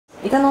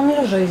Ήταν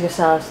όνειρο ζωής για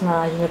εσάς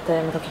να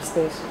γίνετε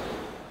μεταφραστής?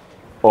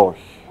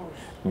 Όχι.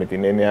 Με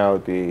την έννοια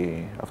ότι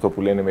αυτό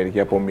που λένε μερικοί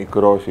από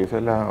μικρός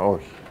ήθελα,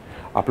 όχι.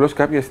 Απλώς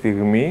κάποια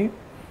στιγμή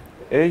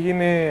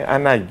έγινε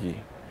ανάγκη.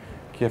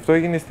 Και αυτό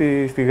έγινε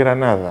στη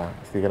Γρανάδα.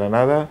 Στη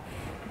Γρανάδα,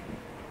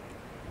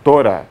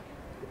 τώρα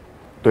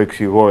το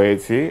εξηγώ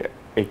έτσι,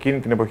 εκείνη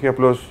την εποχή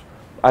απλώς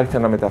άρχισα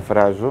να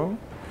μεταφράζω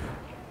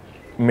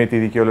με τη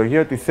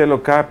δικαιολογία ότι θέλω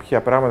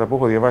κάποια πράγματα που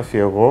έχω διαβάσει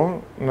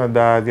εγώ να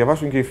τα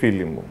διαβάσουν και οι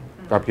φίλοι μου.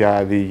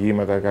 Κάποια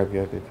διηγήματα, κάποια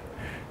τέτοια.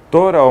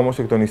 Τώρα όμως,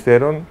 εκ των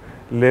υστέρων,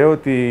 λέω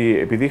ότι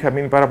επειδή είχα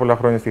μείνει πάρα πολλά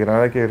χρόνια στη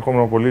Γρανάδα και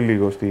ερχόμουν πολύ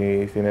λίγο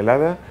στην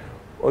Ελλάδα,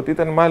 ότι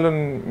ήταν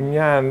μάλλον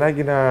μια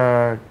ανάγκη να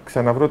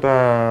ξαναβρω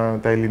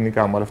τα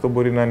ελληνικά μου. Αλλά αυτό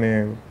μπορεί να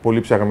είναι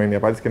πολύ ψαγμένη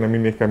απάντηση και να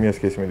μην έχει καμία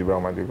σχέση με την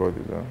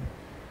πραγματικότητα.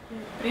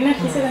 Πριν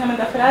αρχίσετε να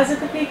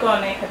μεταφράζετε, τι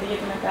εικόνα είχατε για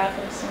τη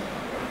μετάφραση?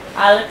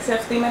 Άλλαξε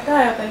αυτή μετά,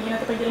 όταν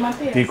γίνατε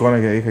επαγγελματίας? Τι εικόνα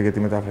είχα για τη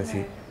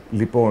μετάφραση?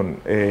 Λοιπόν,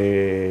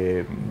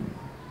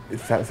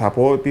 θα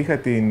πω ότι είχα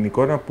την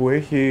εικόνα που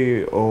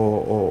έχει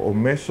ο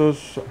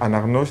μέσος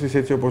αναγνώστης,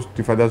 έτσι όπως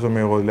τη φαντάζομαι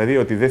εγώ. Δηλαδή,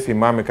 ότι δεν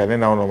θυμάμαι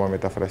κανένα όνομα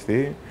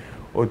μεταφραστή,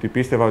 ότι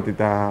πίστευα ότι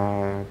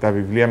τα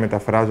βιβλία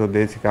μεταφράζονται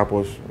έτσι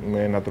κάπως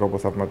με έναν τρόπο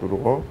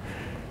θαυματουργό.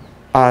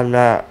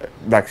 Αλλά,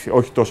 εντάξει,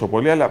 όχι τόσο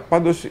πολύ, αλλά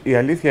πάντως η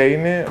αλήθεια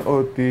είναι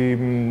ότι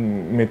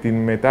με την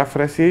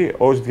μετάφραση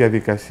ως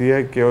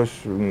διαδικασία και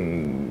ως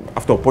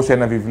αυτό, πώς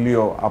ένα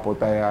βιβλίο από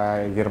τα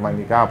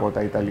γερμανικά, από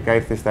τα ιταλικά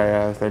ήρθε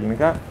στα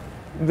ελληνικά,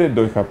 δεν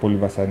το είχα πολύ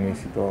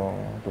βασανίσει το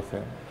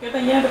θέμα. Και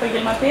όταν γίνατε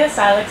επαγγελματίας,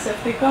 άλλαξε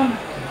αυτή η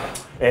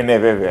εικόνα? Ναι,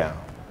 βέβαια.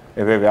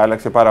 Βέβαια,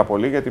 άλλαξε πάρα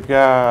πολύ, γιατί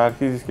πια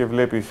αρχίζεις και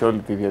βλέπεις όλη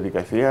τη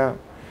διαδικασία.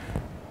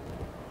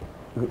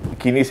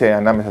 Κινείσαι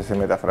ανάμεσα σε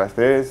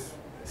μεταφραστές,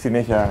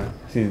 συνέχεια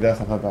συζητάς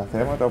αυτά τα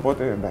θέματα,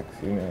 οπότε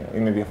εντάξει,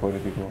 είναι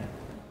διαφορετικό.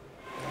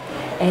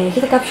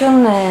 Έχετε κάποιον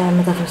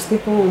μεταφραστή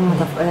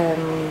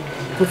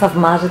που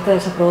θαυμάζετε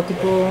σαν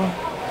πρότυπο?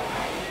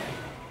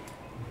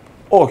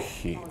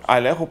 Όχι,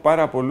 αλλά έχω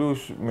πάρα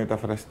πολλούς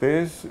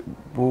μεταφραστές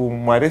που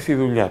μου αρέσει η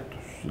δουλειά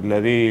τους.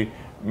 Δηλαδή,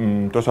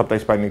 τόσο από τα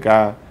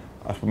ισπανικά,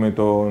 ας πούμε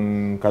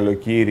τον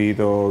Καλοκύρη ή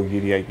τον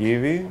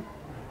Κυριακίδη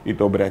ή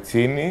τον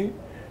Μπρατσίνη,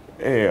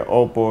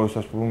 όπως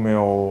ας πούμε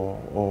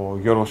ο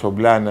Γιώργος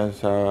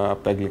Ομπλάνας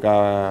από τα αγγλικά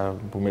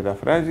που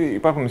μεταφράζει.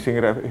 Υπάρχουν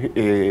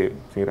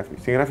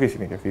συγγραφείς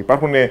είναι και αυτοί.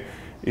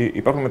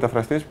 Υπάρχουν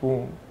μεταφραστές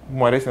που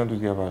μου αρέσει να τους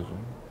διαβάζω.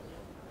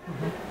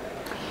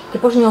 Και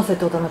πώς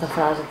νιώθετε όταν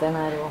μεταφράζετε ένα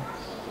έργο?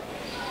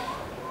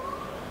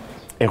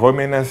 Εγώ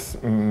είμαι ένας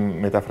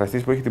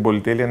μεταφραστής που έχει την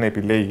πολυτέλεια να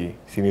επιλέγει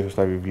συνήθως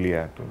τα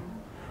βιβλία του.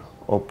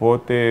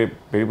 Οπότε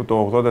περίπου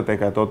το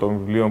 80% των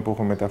βιβλίων που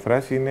έχω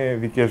μεταφράσει είναι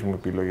δικές μου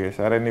επιλογές.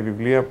 Άρα είναι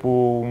βιβλία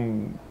που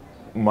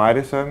μου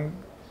άρεσαν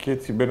και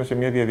έτσι μπαίνω σε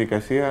μια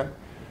διαδικασία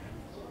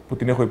που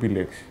την έχω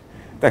επιλέξει.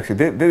 Εντάξει,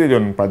 δεν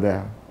τελειώνουν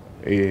πάντα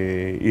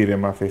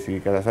ήρεμα αυτές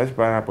οι καταστάσεις.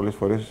 Πάρα πολλές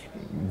φορές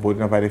μπορεί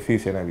να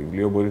βαρεθείς ένα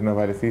βιβλίο, μπορεί να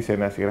βαρεθείς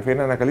ένα συγγραφέα,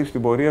 να ανακαλύψεις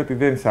την πορεία ότι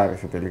δεν σ'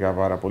 άρεσε τελικά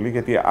πάρα πολύ,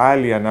 γιατί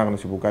άλλη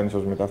ανάγνωση που κάνεις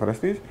ως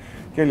μεταφραστής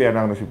και άλλη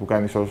ανάγνωση που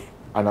κάνεις ως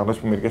αναγνώση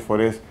που μερικές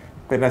φορές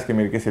περνάς και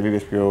μερικές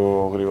σελίδες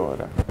πιο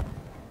γρήγορα.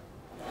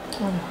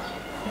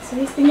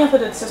 Εσείς τι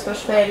νιώθετε ότι σας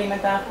προσφέρει η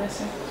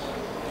μετάφραση?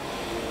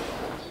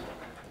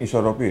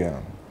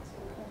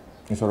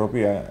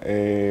 Ισορροπία.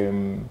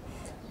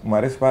 Μου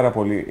αρέσει πάρα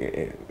πολύ.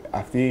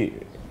 Αυτή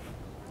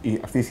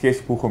η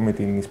σχέση που έχω με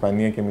την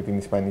Ισπανία και με την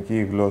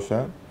ισπανική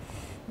γλώσσα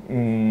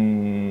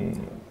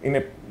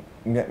είναι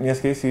μια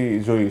σχέση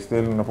ζωής.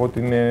 Θέλω να πω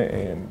ότι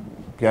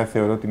πια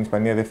θεωρώ την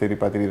Ισπανία δεύτερη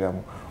πατρίδα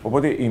μου.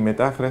 Οπότε η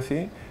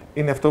μετάφραση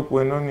είναι αυτό που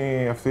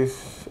ενώνει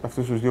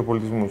αυτούς τους δύο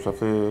πολιτισμούς.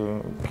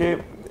 Και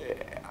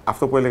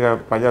αυτό που έλεγα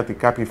παλιά, ότι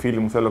κάποιοι φίλοι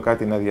μου θέλω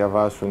κάτι να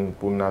διαβάσουν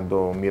που να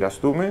το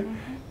μοιραστούμε,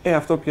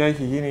 αυτό πια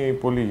έχει γίνει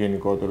πολύ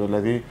γενικότερο.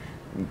 Δηλαδή,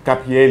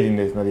 κάποιοι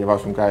Έλληνες να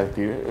διαβάσουν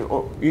κάτι,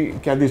 ή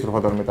και αντίστροφα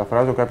όταν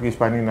μεταφράζω, κάποιοι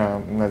Ισπανοί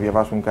να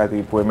διαβάσουν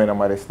κάτι που εμένα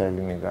μου αρέσει στα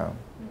ελληνικά.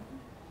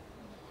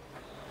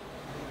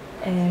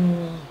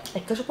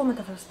 Εκτός από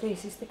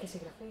μεταφραστής, είστε και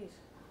συγγραφής?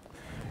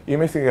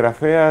 Είμαι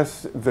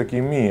συγγραφέας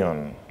δοκιμίων.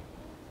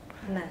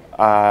 Ναι.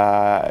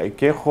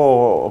 Και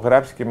έχω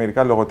γράψει και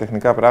μερικά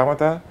λογοτεχνικά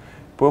πράγματα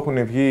που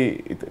έχουν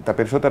βγει, τα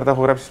περισσότερα τα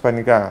έχω γράψει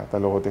ισπανικά, τα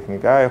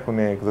λογοτεχνικά, έχουν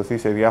εκδοθεί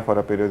σε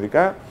διάφορα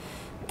περιοδικά,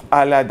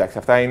 αλλά εντάξει,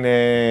 αυτά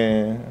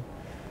είναι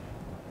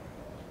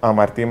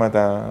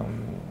αμαρτήματα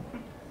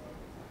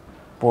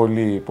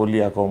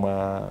πολύ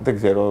ακόμα, δεν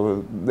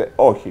ξέρω,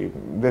 όχι,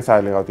 δεν θα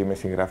έλεγα ότι είμαι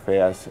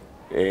συγγραφέας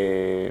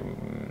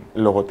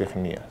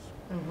λογοτεχνίας.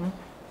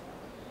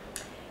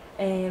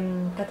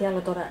 Κάτι άλλο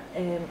τώρα.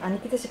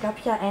 Ανήκετε σε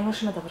κάποια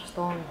ένωση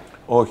μεταφραστών?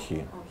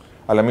 Όχι.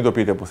 Αλλά μην το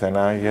πείτε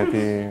πουθενά,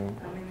 γιατί...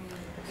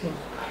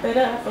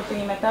 Πέρα από τη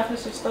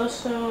μετάφραση,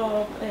 ωστόσο,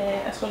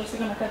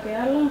 ασχοληθείτε με κάτι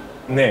άλλο?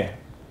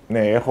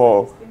 Ναι,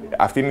 έχω...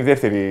 Αυτή είναι η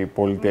δεύτερη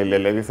πολυτέλεια.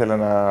 Δηλαδή, ήθελα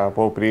να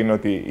πω πριν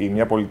ότι η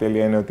μια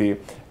πολυτέλεια είναι ότι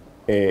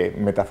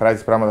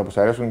μεταφράζεις πράγματα που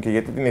σου αρέσουν. Και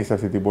γιατί την έχεις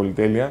αυτή την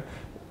πολυτέλεια?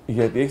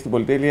 Γιατί έχεις την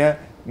πολυτέλεια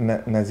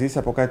να ζεις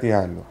από κάτι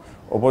άλλο.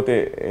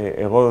 Οπότε,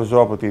 εγώ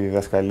ζω από τη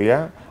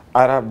διδασκαλία,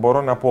 άρα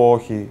μπορώ να πω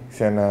όχι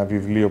σε ένα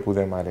βιβλίο που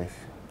δεν μ' αρέσει.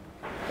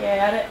 Και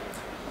άρα,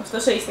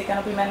 ωστόσο, είστε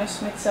ικανοποιημένος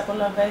με τις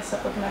απολαβές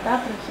από τη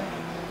μετάφραση,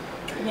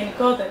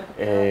 γενικότερα?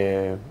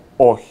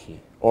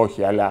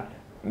 Όχι, αλλά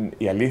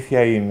η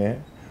αλήθεια είναι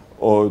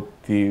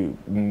ότι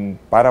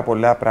πάρα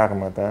πολλά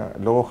πράγματα,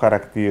 λόγω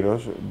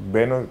χαρακτήρος,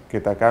 μπαίνω και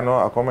τα κάνω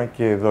ακόμα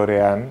και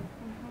δωρεάν,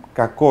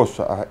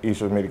 κακώς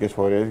ίσως μερικές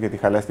φορές, γιατί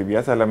χαλάς τη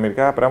διάθεση, αλλά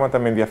μερικά πράγματα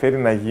με ενδιαφέρει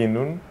να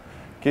γίνουν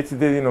και έτσι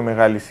δεν δίνω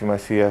μεγάλη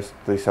σημασία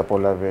στις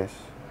απολαβές.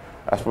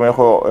 Ας πούμε,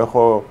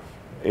 έχω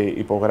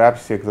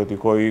υπογράψει σε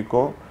εκδοτικό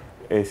οίκο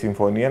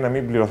συμφωνία να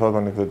μην πληρωθώ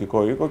τον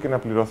εκδοτικό οίκο και να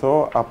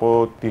πληρωθώ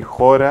από τη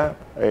χώρα,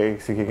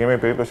 σε συγκεκριμένη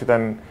περίπτωση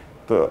ήταν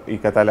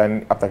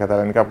από τα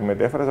καταλανικά που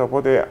μετέφραζα,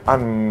 οπότε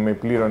αν με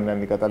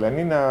πλήρωναν οι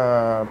Καταλανοί να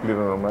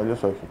πληρώνω,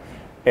 αλλιώς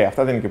όχι.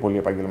 Αυτά δεν είναι και πολύ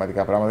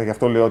επαγγελματικά πράγματα, γι'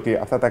 αυτό λέω ότι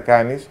αυτά τα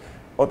κάνεις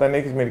όταν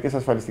έχεις μερικές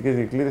ασφαλιστικές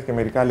δικλείδες και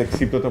μερικά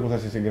αλεξίπτωτα που θα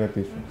σε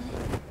συγκρατήσουν.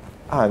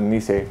 Αν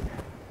είσαι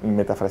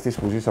μεταφραστής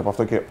που ζεις από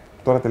αυτό και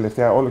τώρα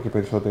τελευταία όλο και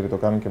περισσότεροι το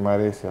κάνουν και μου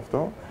αρέσει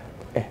αυτό,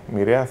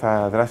 μοιραία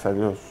θα δράσεις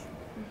αλλιώς.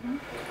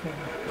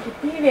 Και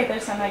τι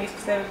ιδιαίτερες ανάγκες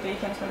πιστεύετε ότι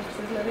έχει ένας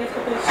μεταφραστής, δηλαδή αυτό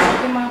το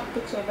εισόδημα που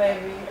το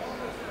ξοδεύει?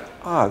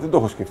 Δεν το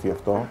έχω σκεφτεί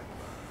αυτό.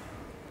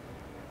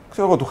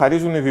 Ξέρω εγώ, του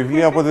χαρίζουν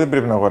βιβλία, οπότε δεν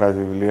πρέπει να αγοράζει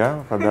βιβλία,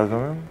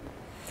 φαντάζομαι.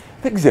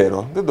 Δεν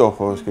ξέρω, δεν το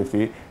έχω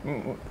σκεφτεί.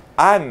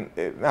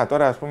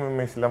 Τώρα ας πούμε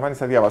με συλλαμβάνει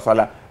σαν διάβασο,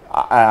 αλλά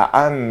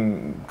αν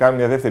κάνω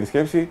μια δεύτερη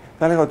σκέψη,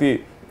 θα έλεγα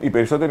ότι οι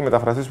περισσότεροι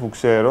μεταφραστές που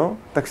ξέρω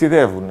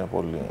ταξιδεύουν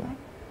πολύ.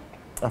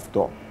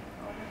 Αυτό.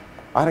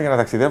 Άρα για να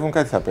ταξιδεύουν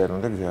κάτι θα παίρνουν,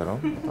 δεν ξέρω.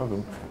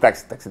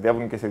 Εντάξει,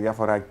 ταξιδεύουν και σε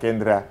διάφορα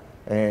κέντρα,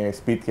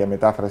 σπίτια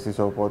μετάφρασης,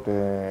 οπότε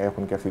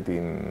έχουν και αυτή τη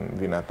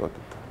δυνατότητα.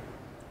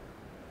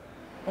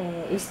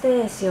 Είστε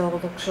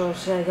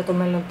αισιόδοξος για το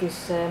μέλλον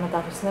της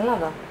μετάφρασης στην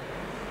Ελλάδα?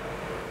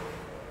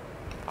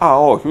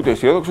 Όχι, ούτε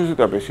αισιόδοξος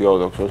ούτε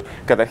απαισιόδοξος.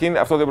 Καταρχήν,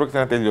 αυτό δεν πρόκειται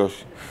να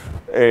τελειώσει.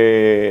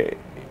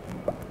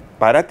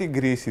 Παρά την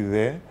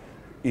κρίση,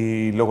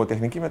 η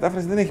λογοτεχνική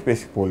μετάφραση δεν έχει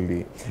πέσει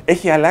πολύ.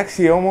 Έχει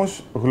αλλάξει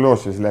όμως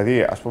γλώσσες.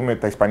 Δηλαδή, ας πούμε,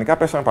 τα ισπανικά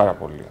πέσαν πάρα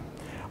πολύ.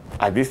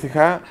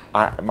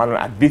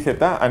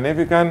 Αντίθετα,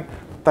 ανέβηκαν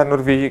τα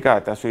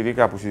νορβηγικά, τα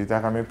σουηδικά που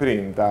συζητάγαμε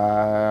πριν,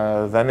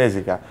 τα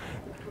δανέζικα.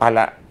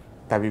 Αλλά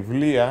τα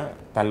βιβλία,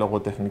 τα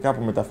λογοτεχνικά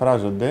που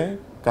μεταφράζονται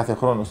κάθε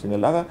χρόνο στην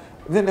Ελλάδα,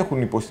 δεν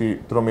έχουν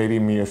υποστεί τρομερή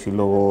μείωση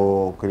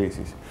λόγω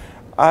κρίσης.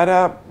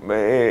 Άρα,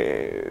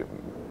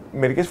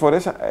 μερικές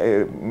φορές,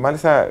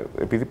 μάλιστα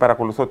επειδή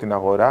παρακολουθώ την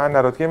αγορά,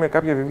 αναρωτιέμαι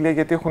κάποια βιβλία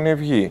γιατί έχουν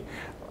βγει.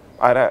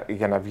 Άρα,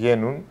 για να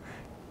βγαίνουν,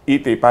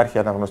 είτε υπάρχει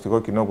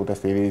αναγνωστικό κοινό που τα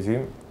στηρίζει,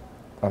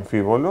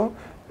 αμφίβολο,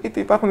 είτε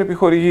υπάρχουν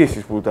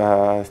επιχορηγήσεις που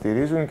τα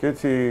στηρίζουν και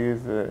έτσι.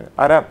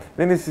 Άρα,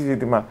 δεν είναι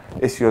συζήτημα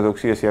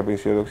αισιοδοξίας ή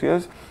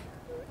απαισιοδοξίας.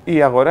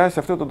 Η αγορά σε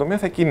αυτό το τομέα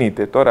θα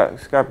κινείται. Τώρα,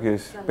 σε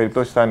κάποιες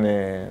περιπτώσεις θα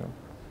είναι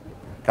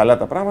καλά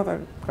τα πράγματα,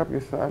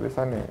 κάποιες άλλες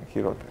θα είναι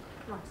χειρότερα.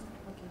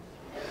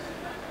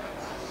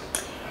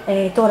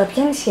 Τώρα,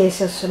 ποια είναι η σχέση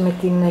σας με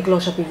την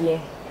γλώσσα πηγή?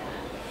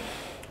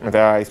 Με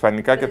τα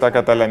ισπανικά και τα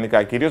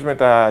καταλανικά. Κυρίως με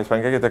τα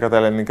ισπανικά και τα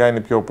καταλανικά είναι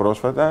πιο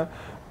πρόσφατα.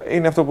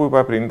 Είναι αυτό που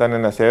είπα πριν, ήταν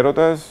ένας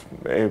έρωτας,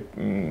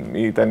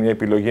 ήταν μια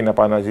επιλογή να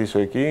πάω να ζήσω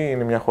εκεί.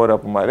 Είναι μια χώρα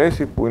που μου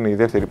αρέσει, που είναι η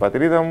δεύτερη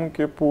πατρίδα μου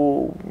και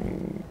που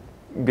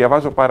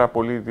διαβάζω πάρα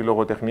πολύ τη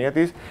λογοτεχνία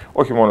της,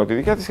 όχι μόνο τη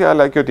δικιά της,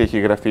 αλλά και ό,τι έχει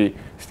γραφεί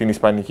στην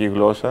ισπανική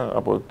γλώσσα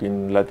από την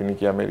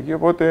Λατινική Αμερική.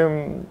 Οπότε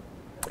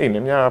είναι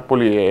μια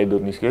πολύ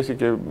έντονη σχέση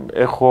και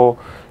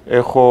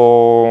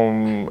έχω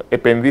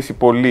επενδύσει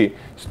πολύ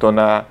στο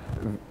να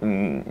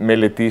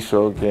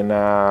μελετήσω και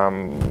να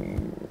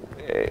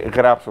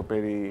γράψω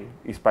περί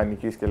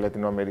ισπανικής και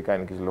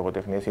λατινοαμερικάνικης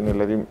λογοτεχνίας. Είναι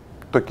δηλαδή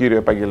το κύριο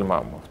επάγγελμά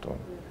μου αυτό.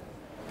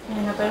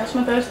 Να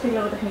περάσουμε τώρα στη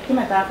λογοτεχνική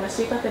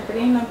μετάφραση. Είπατε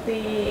πριν ότι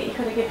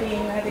είχατε και τη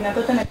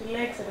δυνατότητα να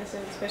επιλέξετε σε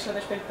τις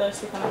περισσότερες περιπτώσεις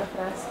τι θα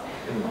μεταφράσετε.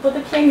 Οπότε,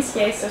 ποια είναι η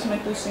σχέση σας με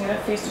τους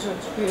συγγραφείς τους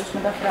οποίους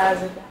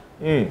μεταφράζετε?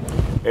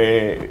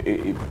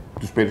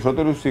 Τους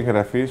περισσότερους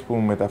συγγραφείς που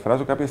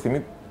μεταφράζω κάποια στιγμή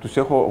τους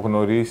έχω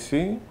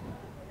γνωρίσει,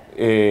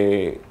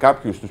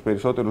 κάποιους τους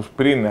περισσότερους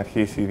πριν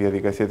αρχίσει η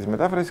διαδικασία της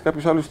μετάφρασης,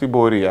 κάποιους άλλους στην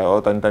πορεία,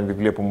 όταν ήταν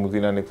βιβλία που μου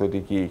δίνανε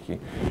εκδοτική οίκη.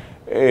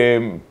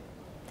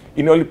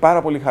 Είναι όλοι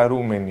πάρα πολύ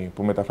χαρούμενοι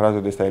που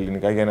μεταφράζονται στα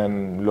ελληνικά για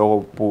έναν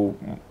λόγο που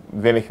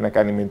δεν έχει να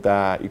κάνει με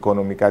τα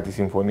οικονομικά της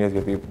συμφωνίας,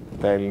 γιατί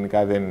τα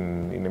ελληνικά δεν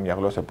είναι μια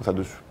γλώσσα που θα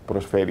τους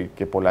προσφέρει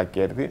και πολλά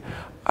κέρδη,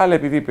 αλλά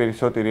επειδή οι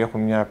περισσότεροι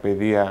έχουν μια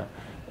παιδεία,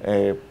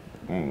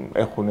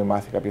 έχουν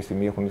μάθει κάποια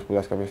στιγμή, έχουν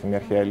σπουδάσει κάποια στιγμή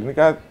αρχαία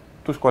ελληνικά,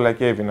 τους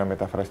κολακεύει να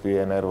μεταφραστεί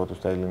ένα έργο του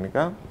στα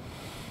ελληνικά.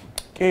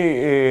 Και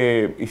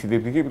η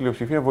συντριπτική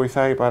πλειοψηφία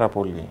βοηθάει πάρα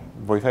πολύ.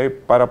 Βοηθάει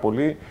πάρα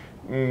πολύ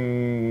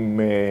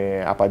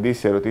με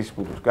απαντήσεις σε ερωτήσεις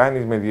που τους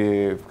κάνεις, με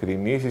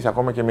διευκρινήσεις,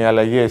 ακόμα και με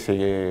αλλαγές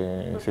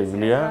σε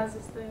βιβλία.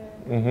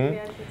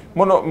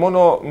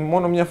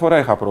 Μόνο μια φορά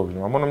είχα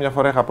πρόβλημα. Μόνο μια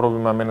φορά είχα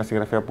πρόβλημα με ένα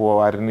συγγραφέα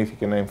που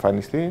αρνήθηκε να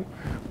εμφανιστεί.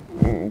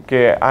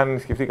 Και αν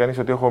σκεφτεί κανείς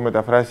ότι έχω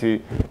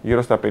μεταφράσει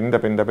γύρω στα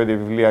 50-55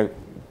 βιβλία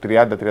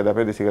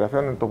 30-35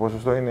 συγγραφέων, το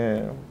ποσοστό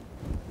είναι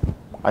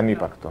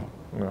ανύπαρκτο.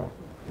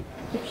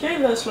 Και ποιο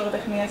είδος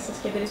λογοτεχνίας σας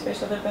κεντρίζει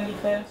περισσότερο το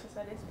ενδιαφέρον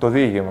σας, αρέσει? Το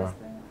διήγημα.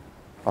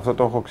 Αυτό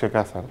το έχω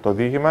ξεκάθαρα. Το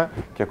διήγημα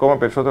και ακόμα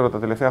περισσότερο τα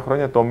τελευταία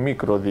χρόνια το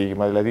μικρό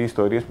διήγημα, δηλαδή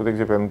ιστορίες που δεν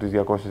ξεπερνούν τις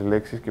 200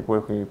 λέξεις και που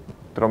έχει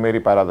τρομερή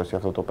παράδοση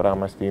αυτό το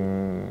πράγμα στην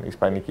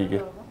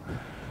Ισπανική.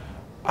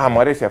 Μου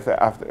αρέσει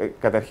αυτά.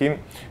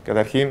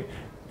 Καταρχήν,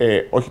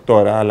 όχι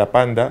τώρα, αλλά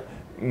πάντα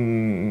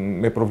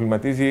με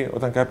προβληματίζει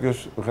όταν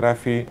κάποιος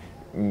γράφει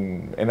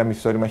ένα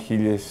μυθιστόρημα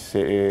 1000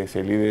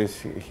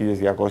 σελίδες,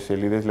 1200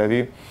 σελίδες,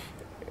 δηλαδή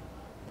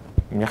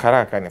μια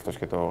χαρά κάνει αυτός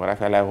και το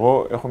γράφει, αλλά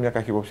εγώ έχω μια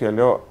καχυποψία.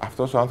 Λέω,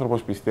 αυτός ο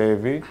άνθρωπος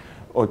πιστεύει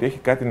ότι έχει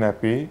κάτι να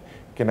πει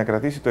και να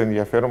κρατήσει το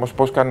ενδιαφέρον, όμως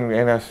πώς κάνουν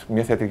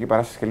μια θεατρική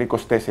παράσταση και λέει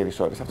 24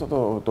 ώρες.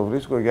 Αυτό το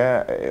βρίσκω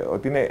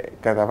ότι είναι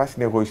κατά βάση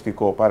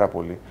εγωιστικό πάρα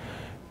πολύ.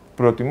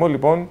 Προτιμώ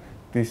λοιπόν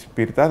τη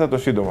σπιρτάδα των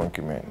σύντομων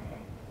κειμένων.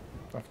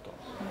 Αυτό.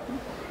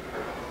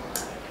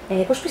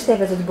 Πώς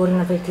πιστεύετε ότι μπορεί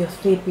να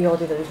βελτιωθεί η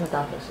ποιότητα της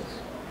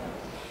μετάφρασης?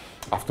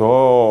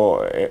 Αυτό,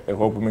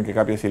 εγώ που είμαι και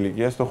κάποιας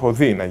ηλικίας, το έχω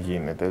δει να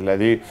γίνεται.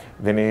 Δηλαδή,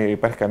 δεν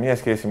υπάρχει καμία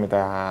σχέση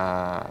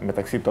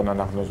μεταξύ των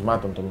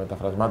αναγνωσμάτων, των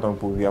μεταφρασμάτων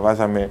που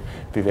διαβάζαμε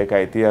τη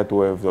δεκαετία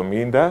του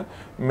 70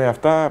 με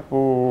αυτά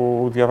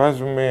που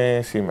διαβάζουμε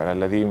σήμερα.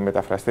 Δηλαδή, οι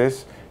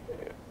μεταφραστές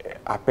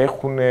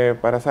απέχουν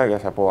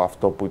παρασάγας από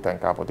αυτό που ήταν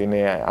κάποτε.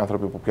 Είναι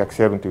άνθρωποι που πια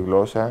ξέρουν τη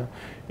γλώσσα,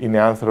 είναι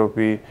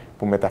άνθρωποι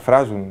που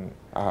μεταφράζουν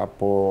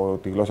από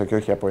τη γλώσσα και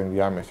όχι από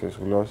ενδιάμεσες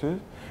γλώσσες.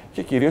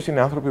 Και κυρίως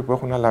είναι άνθρωποι που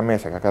έχουν άλλα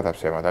μέσα, κακά τα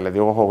ψέματα. Δηλαδή,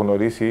 εγώ έχω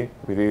γνωρίσει,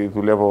 επειδή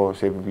δουλεύω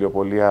σε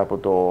βιβλιοπωλεία από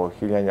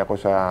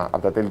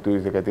από τα τέλη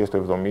της δεκαετίας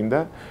του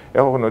 70,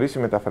 έχω γνωρίσει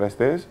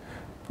μεταφραστές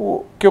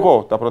που, κι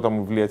εγώ τα πρώτα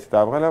μου βιβλία έτσι τα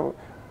έβγαλα,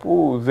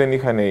 που δεν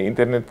είχαν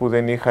ίντερνετ, που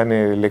δεν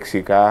είχαν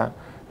λεξικά,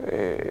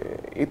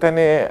 ήταν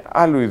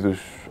άλλου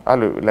είδους.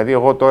 Δηλαδή,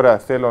 εγώ τώρα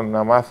θέλω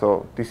να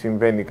μάθω τι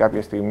συμβαίνει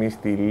κάποια στιγμή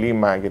στη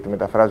Λίμα, γιατί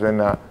μεταφράζω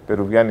ένα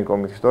περουβιάνικο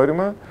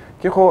μυθιστόρημα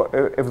και έχω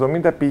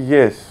 70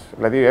 πηγές.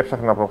 Δηλαδή,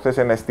 έψαχνα προχθές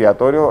ένα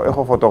εστιατόριο,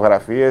 έχω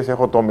φωτογραφίες,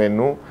 έχω το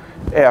μενού.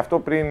 Αυτό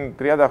πριν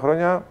 30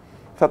 χρόνια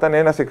θα ήταν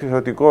ένας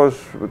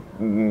εξωτικός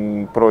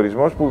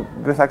προορισμός που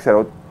δεν θα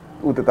ξέρω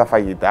ούτε τα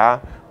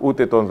φαγητά,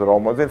 ούτε τον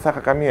δρόμο, δεν θα είχα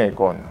καμία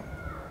εικόνα.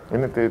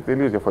 Είναι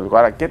τελείως διαφορετικό.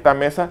 Άρα και τα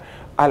μέσα,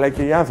 αλλά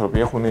και οι άνθρωποι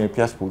έχουν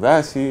πια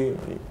σπουδάσει,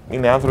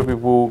 είναι άνθρωποι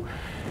που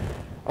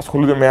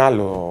ασχολούνται με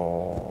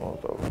άλλο.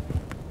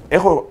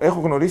 Έχω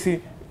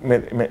γνωρίσει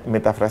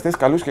μεταφραστές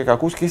καλούς και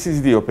κακούς και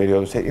στις δύο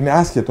περίοδους. Είναι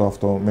άσχετο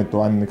αυτό με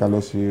το αν είναι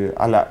καλός,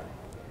 αλλά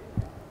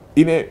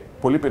είναι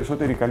πολύ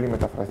περισσότεροι καλοί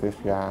μεταφραστές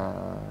πια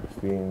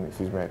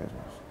στις μέρες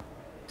μας.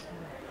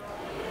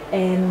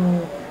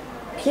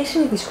 Ποιες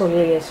είναι οι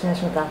δυσκολίες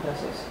μιας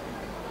μετάφρασης?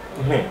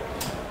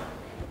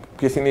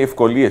 Ποιες είναι οι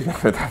ευκολίες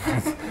μιας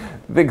μετάφρασης?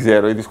 Δεν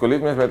ξέρω. Οι δυσκολίες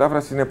μιας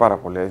μετάφρασης είναι πάρα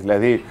πολλές.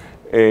 Δηλαδή,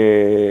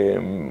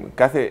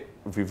 κάθε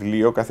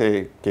βιβλίο,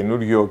 κάθε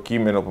καινούργιο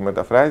κείμενο που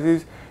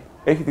μεταφράζεις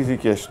έχει τις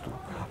δικές του.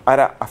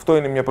 Άρα αυτό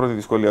είναι μια πρώτη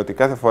δυσκολία, ότι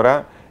κάθε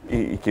φορά,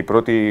 και η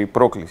πρώτη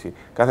πρόκληση,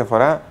 κάθε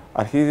φορά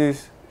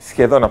αρχίζεις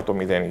σχεδόν από το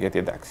μηδέν, γιατί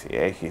εντάξει,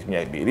 έχεις μια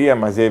εμπειρία,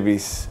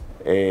 μαζεύεις,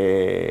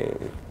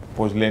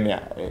 πώς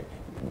λένε,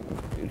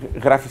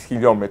 γράφεις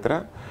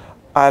χιλιόμετρα,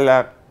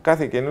 αλλά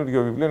κάθε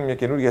καινούργιο βιβλίο είναι μια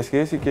καινούργια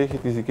σχέση και έχει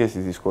τις δικές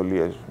της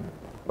δυσκολίες.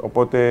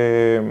 Οπότε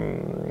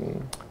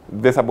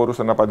δεν θα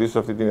μπορούσα να απαντήσω σε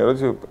αυτή την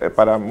ερώτηση,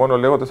 παρά μόνο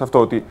λέγοντας αυτό,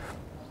 ότι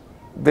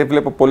δεν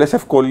βλέπω πολλές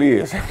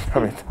ευκολίες στα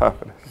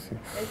μετάφραση.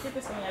 Έχετε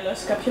στο μυαλό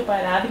σας κάποιο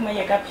παράδειγμα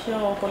για κάποιο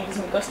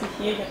πολιτισμικό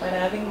στοιχείο, για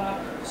παράδειγμα,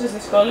 που σας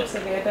δυσκόλεψε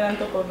ιδιαίτερα να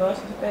το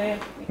αποδώσετε?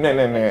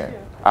 Ναι.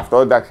 Αυτό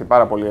εντάξει,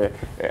 πάρα πολύ.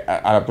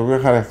 Αλλά το οποίο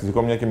είναι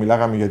χαρακτηριστικό, μια και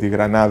μιλάγαμε για τη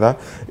Γρανάδα.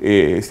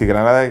 Στη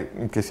Γρανάδα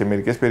και σε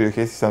μερικές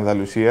περιοχές της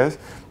Ανδαλουσίας,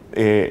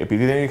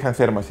 επειδή δεν είχαν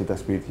θέρμανση τα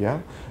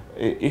σπίτια,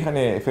 είχαν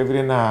εφεύρει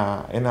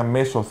ένα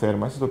μέσο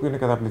θέρμανσης, το οποίο είναι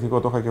καταπληκτικό.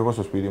 Το είχα και εγώ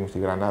στο σπίτι μου στη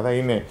Γρανάδα.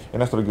 Είναι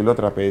ένα στρογγυλό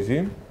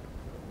τραπέζι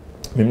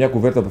με μια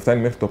κουβέρτα που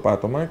φτάνει μέχρι το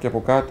πάτωμα και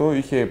από κάτω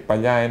είχε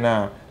παλιά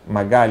ένα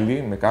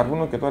μαγκάλι με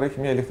κάρβουνο και τώρα έχει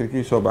μια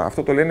ηλεκτρική σόμπα.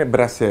 Αυτό το λένε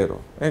μπρασέρο.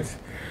 Έτσι.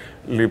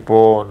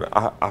 Λοιπόν,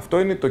 αυτό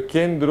είναι το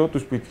κέντρο του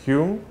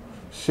σπιτιού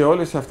σε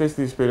όλες αυτές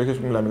τις περιοχές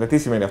που μιλάμε. Δηλαδή,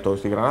 τι σημαίνει αυτό?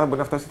 Στη Γρανάδα μπορεί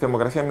να φτάσει στη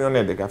θερμοκρασία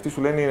 -11. Αυτοί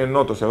σου λένε είναι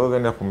νότος, εδώ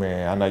δεν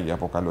έχουμε ανάγκη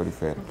από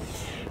καλοριφέρ.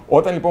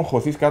 Όταν λοιπόν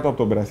χωθείς κάτω από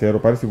τον μπρασέρο,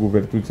 πάρεις την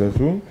κουβερτούτσα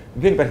σου,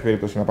 δεν υπάρχει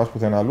περίπτωση να πας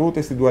πουθενά αλλού,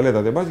 ούτε στην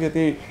τουαλέτα δεν πας,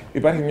 γιατί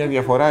υπάρχει μια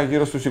διαφορά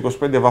γύρω στους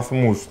 25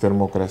 βαθμούς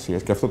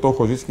θερμοκρασίας. Και αυτό το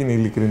έχω ζήσει και είναι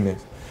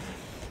ειλικρινές.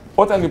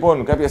 Όταν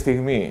λοιπόν κάποια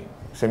στιγμή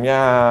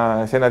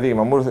σε ένα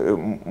δείγμα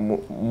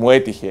μου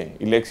έτυχε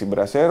η λέξη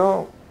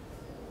μπρασέρο,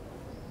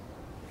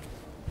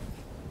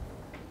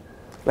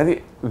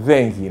 δηλαδή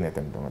δεν γίνεται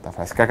να το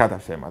μεταφράσεις, κακά τα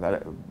ψέματα.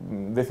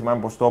 Δεν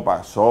θυμάμαι πώς το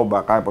είπα,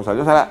 σόμπα, κάπως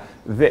αλλιώς, αλλά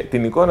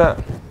την εικόνα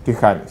τη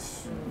χάνεις.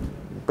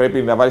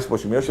 Πρέπει να βάλεις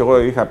υποσημείωση.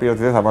 Εγώ είχα πει ότι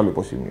δεν θα βάλω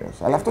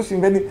υποσημείωση. Αλλά αυτό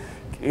συμβαίνει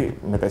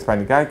με τα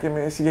ισπανικά και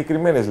με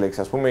συγκεκριμένες λέξεις.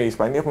 Ας πούμε, οι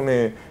Ισπανοί έχουν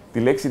τη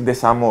λέξη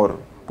desamor,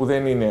 που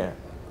δεν είναι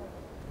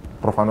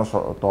προφανώς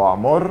το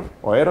αμόρ,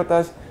 ο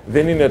έρωτας,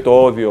 δεν είναι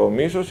το όδιο, ο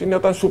μίσος, είναι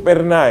όταν σου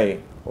περνάει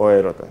ο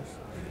έρωτας.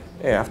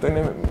 Αυτό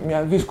είναι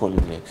μια δύσκολη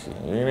λέξη.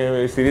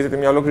 Στηρίζεται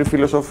μια ολόκληρη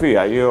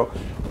φιλοσοφία.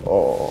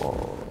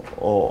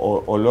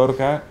 Ο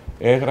Λόρκα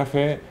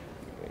έγραφε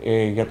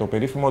για το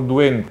περίφημο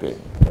ντουέντε,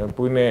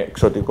 που είναι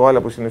εξωτικό,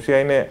 αλλά που στην ουσία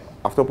είναι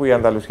αυτό που οι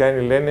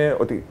Ανδαλουσιάνοι λένε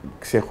ότι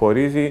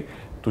ξεχωρίζει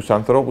τους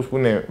ανθρώπους που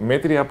είναι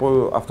μέτριοι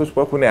από αυτούς που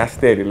έχουν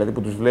αστέρι, δηλαδή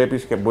που τους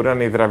βλέπεις και μπορεί να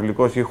είναι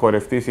υδραυλικός ή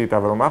χορευτής ή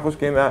ταυρομάχος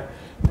και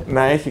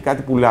να έχει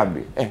κάτι που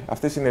λάμπει.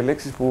 Αυτές είναι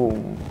λέξεις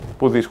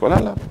που δύσκολα,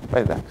 αλλά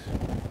εντάξει.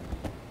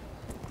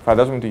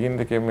 Φαντάζομαι ότι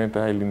γίνεται και με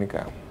τα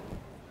ελληνικά.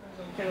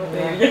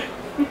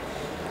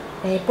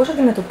 Πώς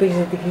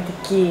αντιμετωπίζετε την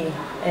κριτική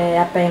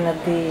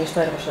απέναντι στο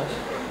έργο σας?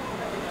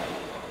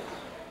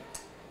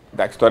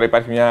 Εντάξει, τώρα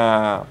υπάρχει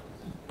μια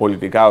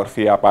πολιτικά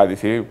ορθή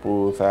απάντηση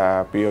που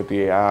θα πει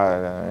ότι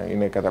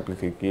είναι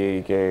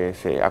καταπληκτική και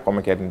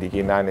ακόμα και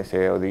αρνητική να είναι σε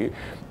οδηγή.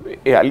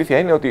 Η αλήθεια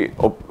είναι ότι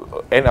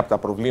ένα από τα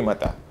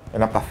προβλήματα,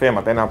 ένα από τα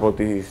θέματα, ένα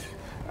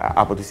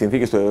από τις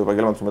συνθήκες του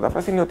επαγγέλματος του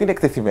μεταφράστη είναι ότι είναι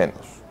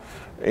εκτεθειμένος.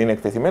 Είναι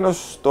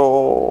εκτεθειμένος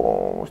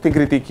στην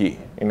κριτική.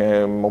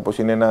 Είναι όπως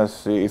είναι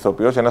ένας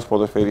ηθοποιός, ένας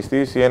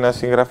ποδοσφαιριστής ή ένας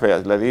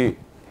συγγραφέας. Δηλαδή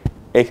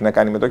έχει να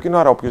κάνει με το κοινό,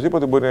 άρα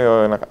οποιοδήποτε μπορεί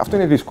να... Αυτό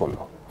είναι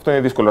δύσκολο. Αυτό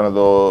είναι δύσκολο να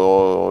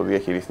το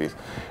διαχειριστείς.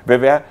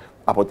 Βέβαια,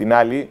 από την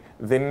άλλη,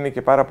 δεν είναι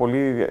και πάρα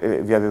πολύ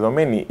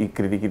διαδεδομένη η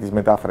κριτική της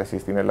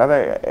μετάφρασης στην Ελλάδα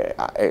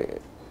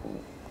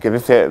και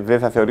δεν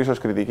θα θεωρήσω ως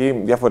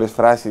κριτική διάφορες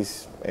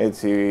φράσεις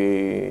έτσι,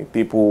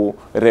 τύπου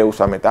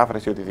ρέουσα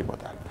μετάφραση ή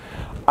οτιδήποτε άλλο.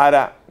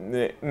 Άρα,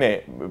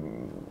 ναι,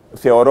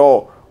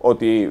 θεωρώ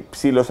ότι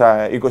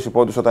ψήλωσα 20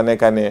 πόντους όταν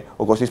έκανε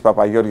ο Κωστής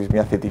Παπαγιώργης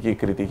μια θετική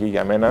κριτική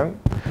για μένα.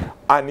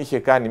 Αν είχε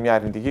κάνει μια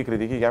αρνητική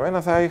κριτική για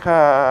μένα, θα είχα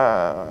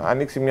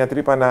ανοίξει μια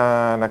τρύπα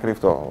να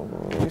κρυφτώ.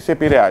 Σε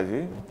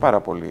επηρεάζει πάρα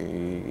πολύ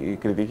η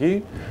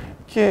κριτική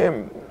και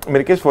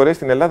μερικές φορές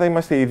στην Ελλάδα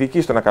είμαστε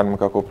ειδικοί στο να κάνουμε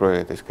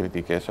κακοπροαίρετες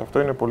κριτικές.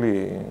 Αυτό είναι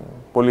πολύ,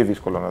 πολύ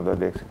δύσκολο να το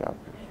αντέξει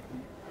κάποιος.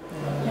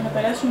 Για να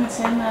περάσουμε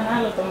σε έναν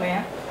άλλο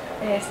τομέα,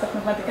 στα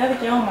πνευματικά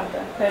δικαιώματα,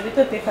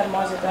 θεωρείτε ότι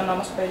εφαρμόζεται ο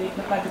νόμος περί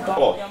πνευματικών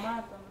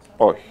δικαιωμάτων?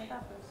 Όχι.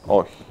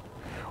 Όχι.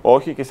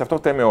 Όχι και σε αυτό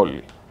φταίμε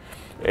όλοι.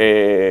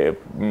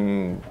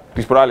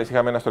 Τις προάλλες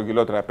είχαμε ένα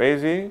στρογγυλό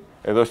τραπέζι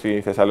εδώ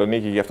στη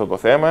Θεσσαλονίκη για αυτό το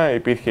θέμα.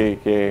 Υπήρχε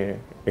και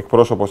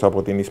εκπρόσωπος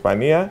από την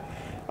Ισπανία.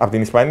 Από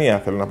την Ισπανία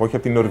θέλω να πω, όχι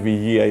από την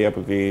Νορβηγία ή από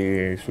τη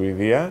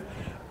Σουηδία.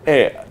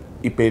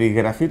 Η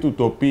περιγραφή του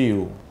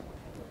τοπίου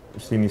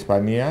στην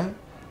Ισπανία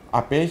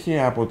απέχει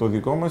από το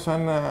δικό μας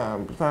σαν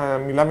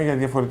θα μιλάμε για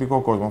διαφορετικό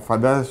κόσμο.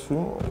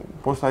 Φαντάσου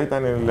πώς θα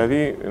ήταν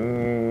δηλαδή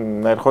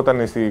να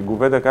ερχόταν στην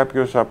κουβέντα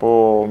κάποιος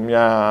από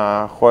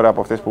μια χώρα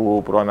από αυτές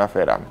που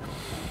προαναφέραμε.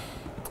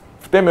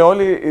 Φταίμε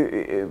όλοι,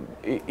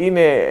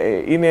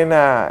 είναι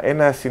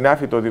ένα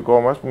συνάφι το δικό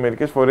μας που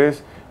μερικές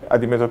φορές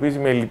αντιμετωπίζει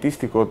με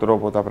ελιτίστικο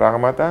τρόπο τα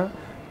πράγματα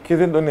και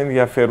δεν τον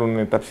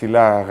ενδιαφέρουν τα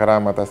ψηλά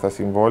γράμματα στα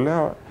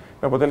συμβόλαια,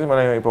 με αποτέλεσμα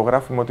να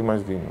υπογράφουμε ό,τι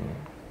μας δίνουν.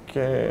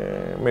 Και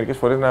μερικές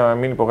φορές να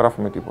μην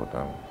υπογράφουμε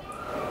τίποτα.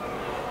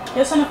 Και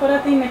όσον αφορά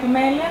την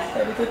επιμέλεια,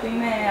 θεωρείτε ότι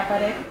είναι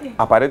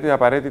απαραίτητη?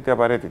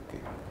 Απαραίτητη.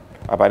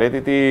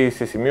 Απαραίτητη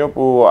σε σημείο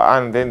που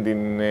αν δεν την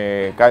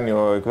κάνει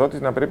ο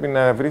εκδότης να πρέπει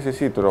να βρεις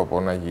εσύ τρόπο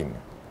να γίνει.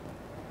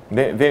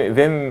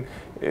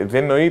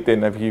 Δεν νοείται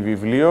να βγει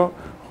βιβλίο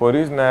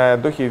χωρίς να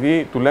το έχει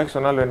δει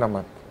τουλάχιστον άλλο ένα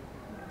μάτι.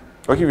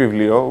 Όχι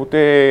βιβλίο, ούτε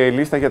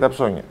λίστα για τα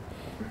ψώνια.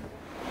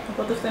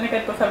 Οπότε αυτό είναι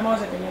κάτι που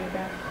εφαρμόζεται γενικά.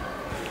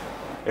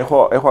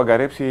 Έχω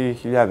αγκαρέψει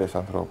χιλιάδες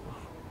ανθρώπους.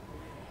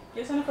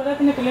 Και όσον αφορά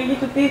την επιλογή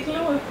του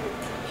τίτλου,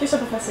 ποιος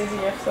αποφασίζει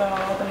γι' αυτό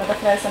όταν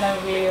μεταφράζεις ένα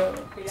βιβλίο?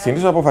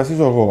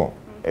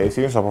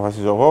 Συνήθως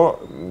αποφασίζω εγώ.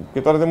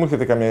 Και τώρα δεν μου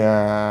έρχεται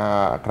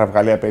καμία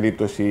κραυγαλαία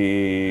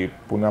περίπτωση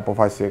που να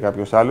αποφάσισε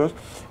κάποιος άλλος.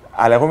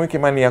 Αλλά εγώ είμαι και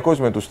μανιακός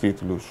με τους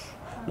τίτλους.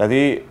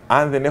 Δηλαδή,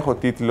 αν δεν έχω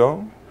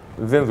τίτλο,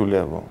 δεν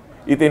δουλεύω.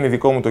 Είτε είναι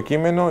δικό μου το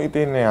κείμενο, είτε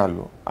είναι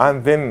άλλο.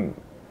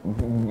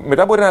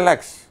 Μετά μπορεί να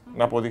αλλάξει.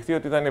 Να αποδειχθεί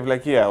ότι ήταν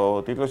ευλακία,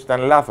 ο τίτλος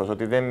ήταν λάθος,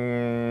 ότι δεν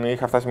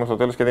είχα φτάσει μέχρι το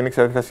τέλος και δεν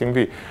ήξερα τι θα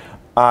συμβεί.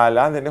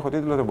 Αλλά αν δεν έχω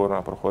τίτλο δεν μπορώ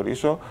να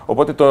προχωρήσω,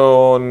 οπότε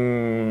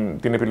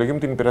την επιλογή μου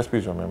την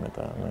υπερασπίζομαι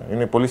μετά.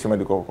 Είναι πολύ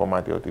σημαντικό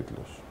κομμάτι ο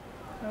τίτλος.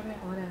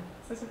 Ωραία.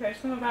 Σας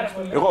ευχαριστούμε πάρα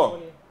πολύ.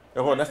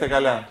 Εγώ, να είστε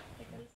καλά.